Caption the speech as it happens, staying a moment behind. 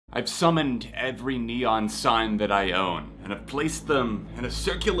I've summoned every neon sign that I own, and have placed them in a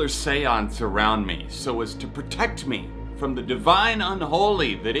circular seance around me so as to protect me from the divine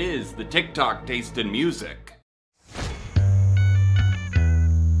unholy that is the TikTok taste in music.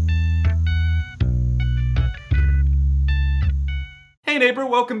 Hey neighbor,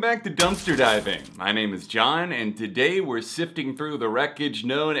 welcome back to Dumpster Diving. My name is John, and today we're sifting through the wreckage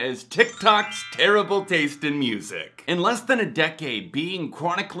known as TikTok's terrible taste in music. In less than a decade, being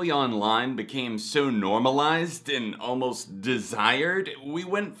chronically online became so normalized and almost desired, we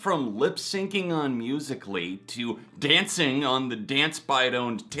went from lip-syncing on Musical.ly to dancing on the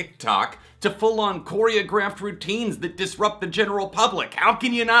DanceBite-owned TikTok to full-on choreographed routines that disrupt the general public. How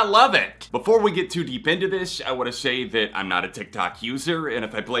can you not love it? Before we get too deep into this, I want to say that I'm not a TikTok user, and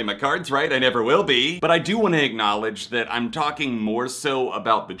if I play my cards right, I never will be. But I do want to acknowledge that I'm talking more so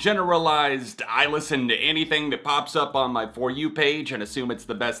about the generalized, I listen to anything that pops up on my For You page and assume it's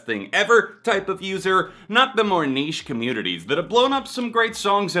the best thing ever type of user, not the more niche communities that have blown up some great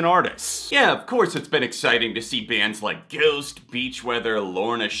songs and artists. Yeah, of course it's been exciting to see bands like Ghost, Beachweather,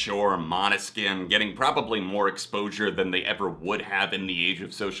 Lorna Shore, Skin getting probably more exposure than they ever would have in the age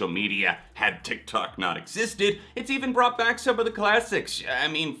of social media had TikTok not existed. It's even brought back some of the classics. I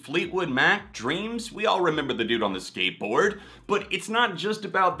mean, Fleetwood Mac, Dreams, we all remember the dude on the skateboard. But it's not just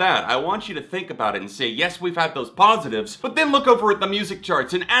about that. I want you to think about it and say, yes, we've had those positives, but then look over at the music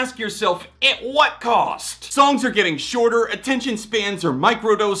charts and ask yourself, at what cost? Songs are getting shorter, attention spans are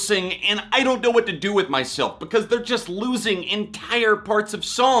microdosing, and I don't know what to do with myself because they're just losing entire parts of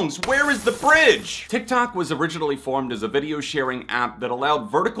songs. Where is the bridge? TikTok was originally formed as a video sharing app that allowed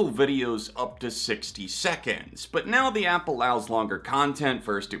vertical videos up to 60 seconds. But now the app allows longer content.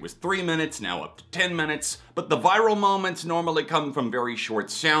 First it was 3 minutes, now up to 10 minutes. But the viral moments normally come from very short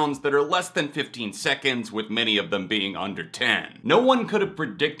sounds that are less than 15 seconds, with many of them being under 10. No one could have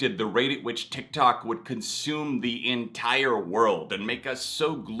predicted the rate at which TikTok would consume the entire world and make us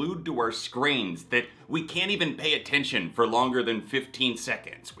so glued to our screens that we can't even pay attention for longer than 15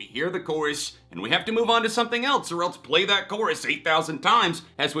 seconds. We hear the chorus, and we have to move on to something else, or else play that chorus 8,000 times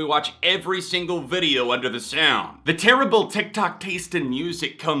as we watch every single video under the sound. The terrible TikTok taste in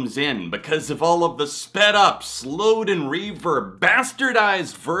music comes in because of all of the sped up, slowed and reverb,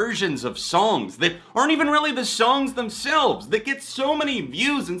 bastardized versions of songs that aren't even really the songs themselves, that get so many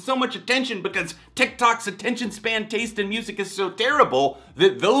views and so much attention because TikTok's attention span taste in music is so terrible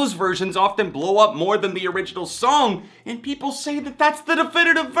that those versions often blow up more than the original song, and people say that that's the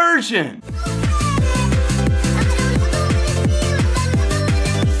definitive version.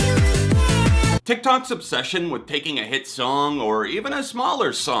 TikTok's obsession with taking a hit song, or even a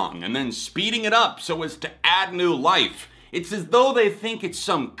smaller song, and then speeding it up so as to add new life. It's as though they think it's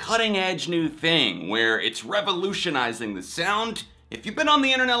some cutting-edge new thing, where it's revolutionizing the sound. If you've been on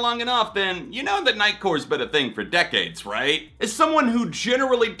the internet long enough, then you know that Nightcore's been a thing for decades, right? As someone who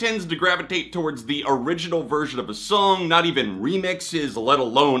generally tends to gravitate towards the original version of a song, not even remixes, let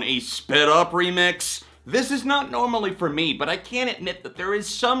alone a sped up remix, this is not normally for me, but I can admit that there is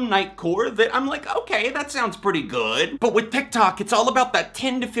some Nightcore that I'm like, okay, that sounds pretty good. But with TikTok, it's all about that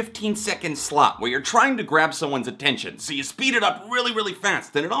 10 to 15 second slot where you're trying to grab someone's attention. So you speed it up really, really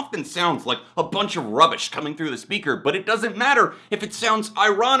fast, and it often sounds like a bunch of rubbish coming through the speaker, but it doesn't matter if it sounds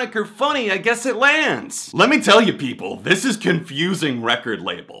ironic or funny, I guess it lands. Let me tell you people, this is confusing record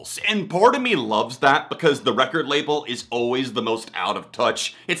labels, and part of me loves that because the record label is always the most out of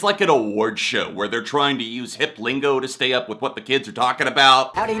touch. It's like an award show where they're trying to use hip lingo to stay up with what the kids are talking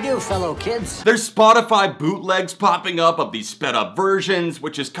about. How do you do, fellow kids? There's Spotify bootlegs popping up of these sped up versions,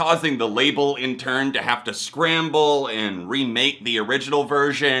 which is causing the label in turn to have to scramble and remake the original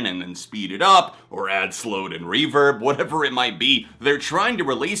version and then speed it up or add slowed and reverb, whatever it might be. They're trying to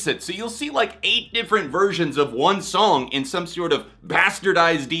release it, so you'll see like 8 different versions of one song in some sort of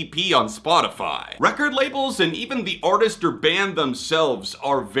bastardized EP on Spotify. Record labels and even the artist or band themselves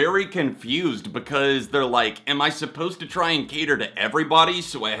are very confused because they're like, am I supposed to try and cater to everybody,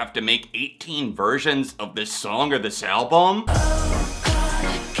 so I have to make 18 versions of this song or this album? Oh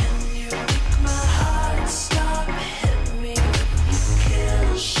God, can you make my heart stop? Hit me with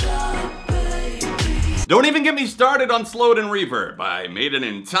kill shot, baby. Don't even get me started on slowed and reverb. I made an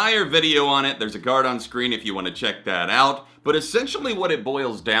entire video on it. There's a card on screen if you want to check that out. But essentially what it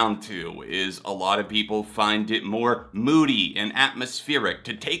boils down to is a lot of people find it more moody and atmospheric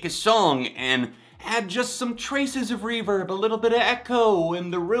to take a song and add just some traces of reverb, a little bit of echo in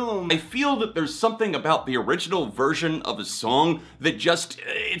the room. I feel that there's something about the original version of a song that just,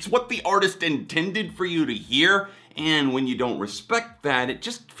 it's what the artist intended for you to hear, and when you don't respect that, it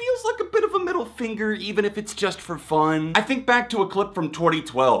just feels like a bit of a middle finger, even if it's just for fun. I think back to a clip from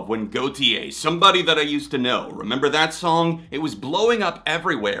 2012 when Gautier, somebody that I used to know, remember that song? It was blowing up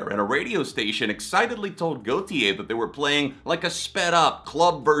everywhere, and a radio station excitedly told Gautier that they were playing like a sped up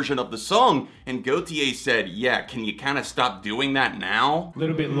club version of the song, and Gautier said, yeah, can you kind of stop doing that now? A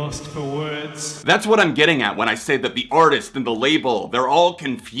little bit lost for words. That's what I'm getting at when I say that the artist and the label, they're all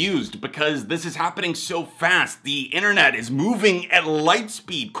confused because this is happening so fast. The internet is moving at light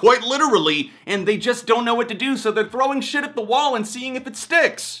speed, quite literally, and they just don't know what to do, so they're throwing shit at the wall and seeing if it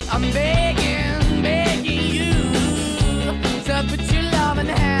sticks. I'm begging, begging you to put your loving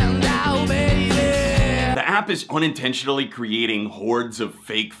hand out, baby. The app is unintentionally creating hordes of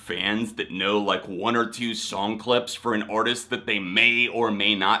fake fans that know like 1 or 2 song clips for an artist that they may or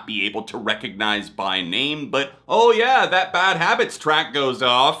may not be able to recognize by name, but oh yeah, that Bad Habits track goes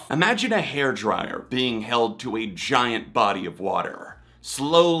off. Imagine a hairdryer being held to a giant body of water.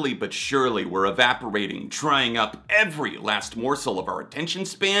 Slowly but surely, we're evaporating, drying up every last morsel of our attention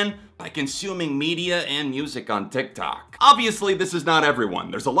span by consuming media and music on TikTok. Obviously, this is not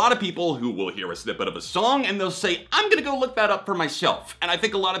everyone. There's a lot of people who will hear a snippet of a song and they'll say, I'm gonna go look that up for myself. And I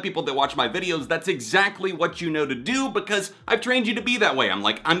think a lot of people that watch my videos, that's exactly what you know to do because I've trained you to be that way. I'm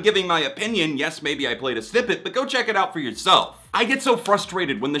like, I'm giving my opinion. Yes, maybe I played a snippet, but go check it out for yourself. I get so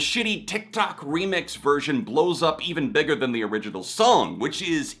frustrated when the shitty TikTok remix version blows up even bigger than the original song, which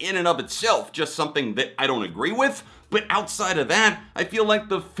is in and of itself just something that I don't agree with. But outside of that, I feel like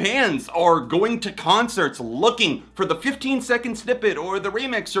the fans are going to concerts looking for the 15-second snippet or the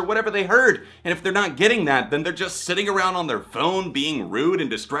remix or whatever they heard. And if they're not getting that, then they're just sitting around on their phone being rude and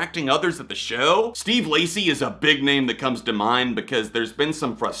distracting others at the show. Steve Lacy is a big name that comes to mind because there's been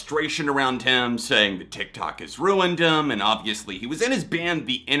some frustration around him saying that TikTok has ruined him, and obviously he was in his band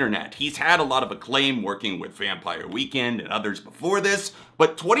The Internet. He's had a lot of acclaim working with Vampire Weekend and others before this,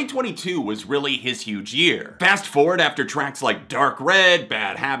 but 2022 was really his huge year. Fast forward after tracks like Dark Red,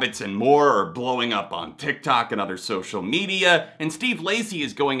 Bad Habits, and more are blowing up on TikTok and other social media, and Steve Lacy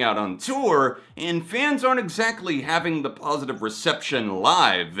is going out on tour, and fans aren't exactly having the positive reception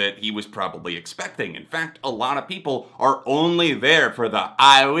live that he was probably expecting. In fact, a lot of people are only there for the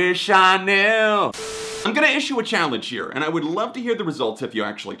I wish I knew. I'm gonna issue a challenge here, and I would love to hear the results if you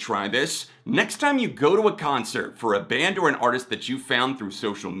actually try this. Next time you go to a concert for a band or an artist that you found through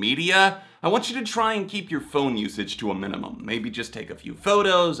social media, I want you to try and keep your phone usage to a minimum. Maybe just take a few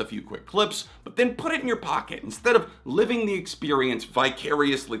photos, a few quick clips, but then put it in your pocket instead of living the experience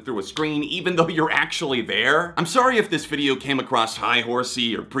vicariously through a screen even though you're actually there. I'm sorry if this video came across high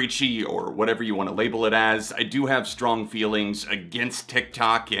horsey or preachy or whatever you want to label it as. I do have strong feelings against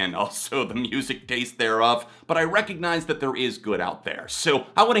TikTok and also the music taste thereof, but I recognize that there is good out there. So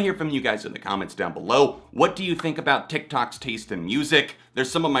I want to hear from you guys in the comments down below. What do you think about TikTok's taste in music? There's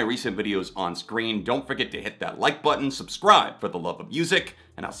some of my recent videos on screen. Don't forget to hit that like button, subscribe for the love of music,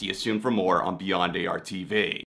 and I'll see you soon for more on Beyond ARTV.